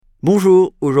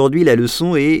Bonjour, aujourd'hui la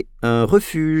leçon est un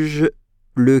refuge.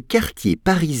 Le quartier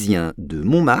parisien de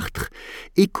Montmartre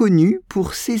est connu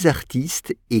pour ses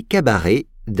artistes et cabarets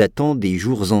datant des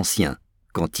jours anciens,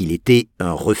 quand il était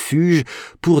un refuge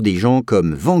pour des gens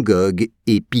comme Van Gogh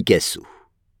et Picasso.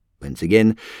 Once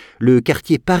again, le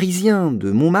quartier parisien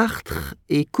de Montmartre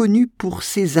est connu pour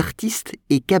ses artistes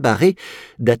et cabarets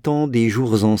datant des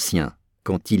jours anciens,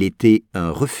 quand il était un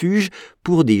refuge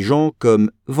pour des gens comme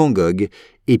Van Gogh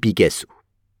et Picasso.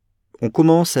 On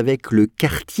commence avec le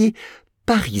quartier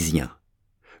parisien.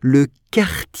 Le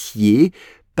quartier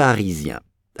parisien.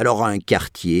 Alors un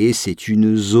quartier, c'est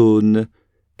une zone,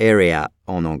 area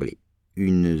en anglais.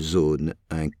 Une zone,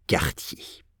 un quartier.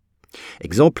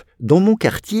 Exemple, dans mon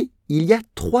quartier, il y a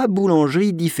 3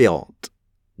 boulangeries différentes.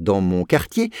 Dans mon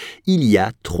quartier, il y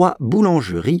a 3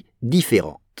 boulangeries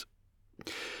différentes.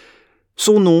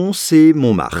 Son nom, c'est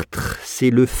Montmartre. C'est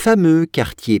le fameux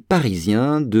quartier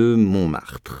parisien de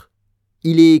Montmartre.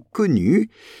 Il est connu,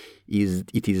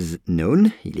 it is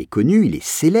known, il est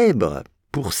célèbre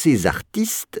pour ses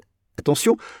artistes.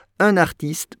 Attention, un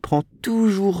artiste prend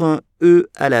toujours un « e »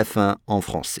 à la fin en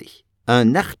français.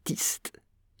 Un artiste.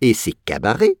 Et ses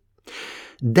cabarets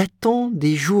datant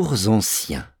des jours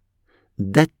anciens.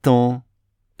 Datant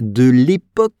de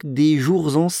l'époque des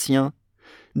jours anciens.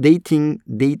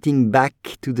 Dating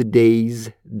back to the days,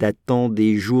 datant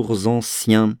des jours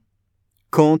anciens,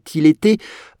 quand il était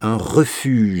un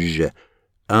refuge,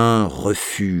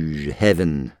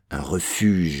 heaven, un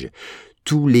refuge.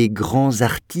 Tous les grands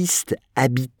artistes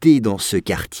habitaient dans ce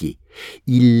quartier.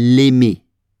 Ils aimaient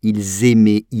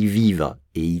y vivre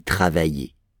et y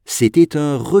travailler. C'était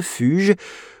un refuge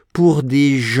pour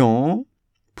des gens,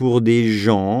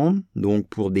 donc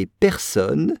pour des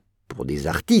personnes, pour des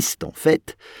artistes en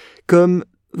fait, comme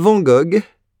Van Gogh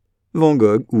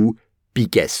ou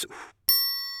Picasso.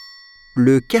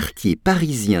 Le quartier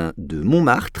parisien de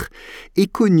Montmartre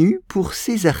est connu pour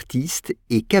ses artistes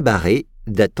et cabarets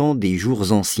datant des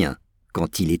jours anciens,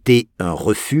 quand il était un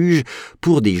refuge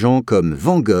pour des gens comme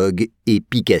Van Gogh et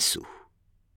Picasso.